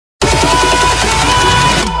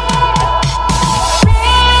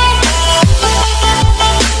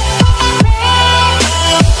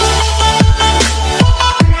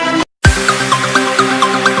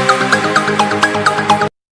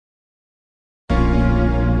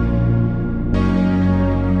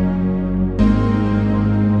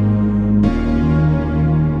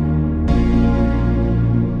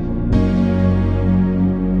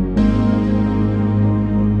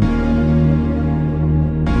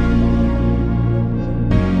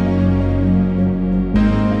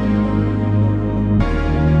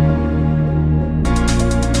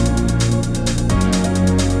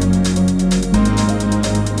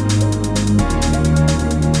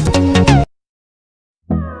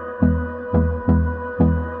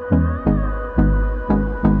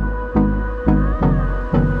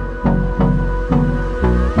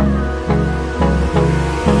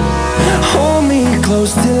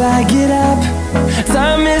I get up,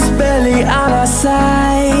 time is barely on our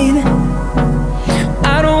side.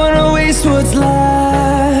 I don't wanna waste what's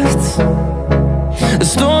left. The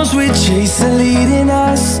storms we chase are leading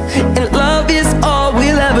us, and love is all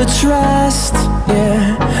we'll ever trust.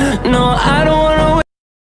 Yeah, no, I don't wanna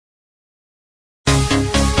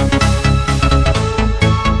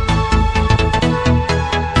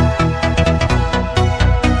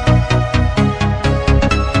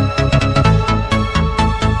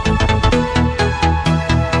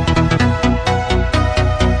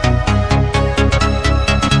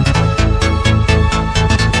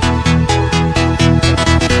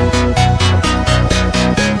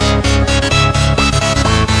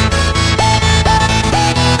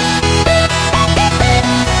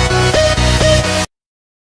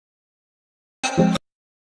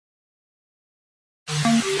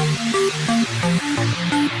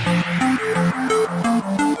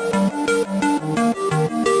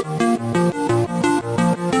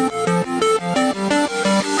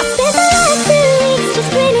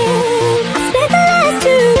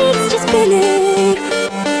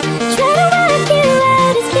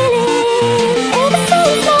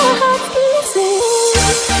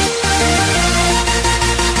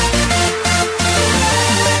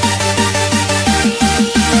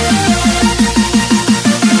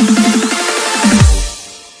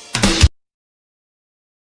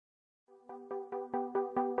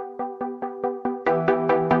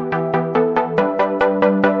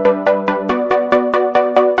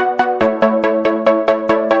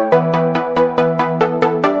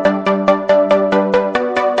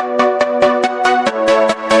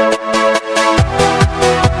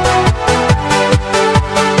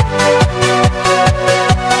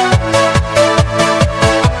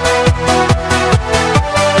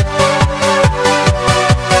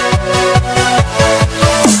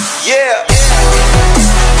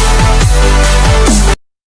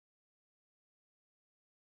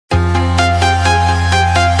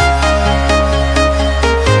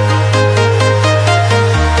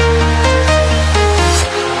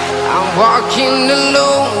walking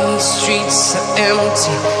alone, the streets are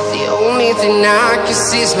empty. The only thing I can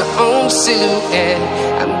see is my own silhouette.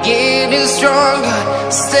 I'm getting stronger,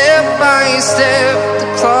 step by step. The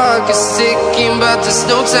clock is ticking, but there's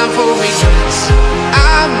no time for regrets.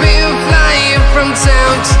 I've been flying from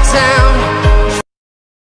town to town.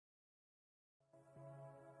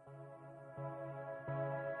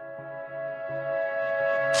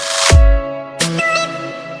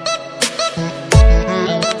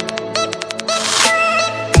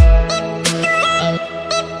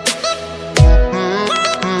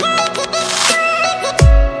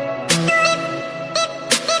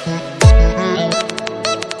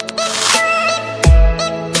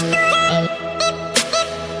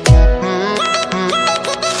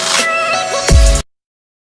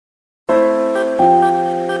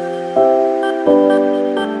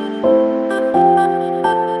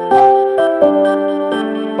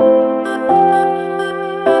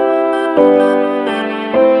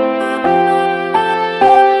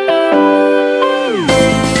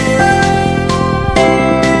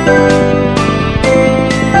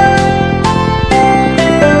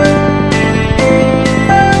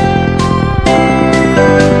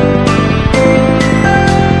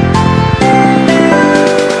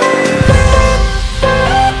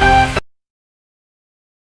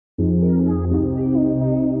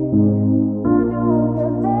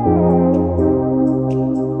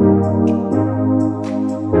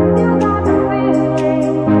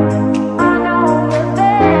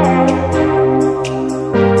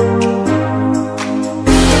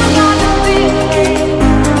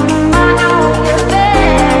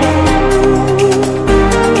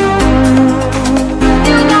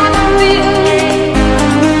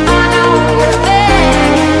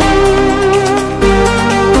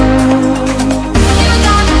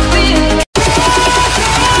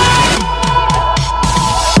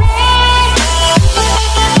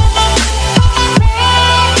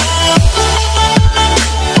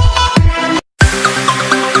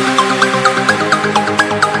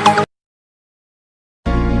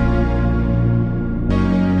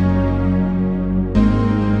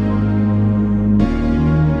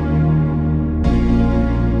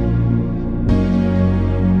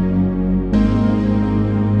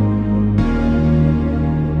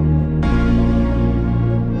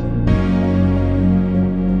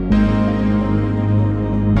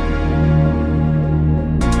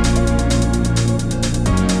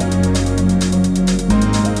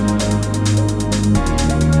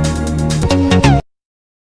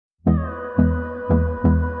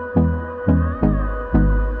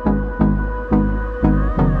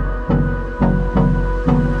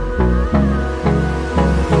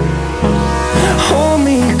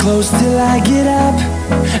 close till I get up.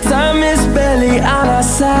 Time is barely on our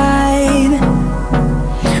side.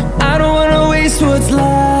 I don't wanna waste what's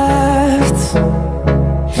left.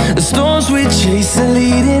 The storms we chase are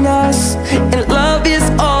leading us, and love is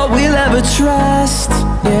all we'll ever trust.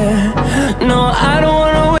 Yeah, no, I don't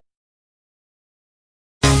wanna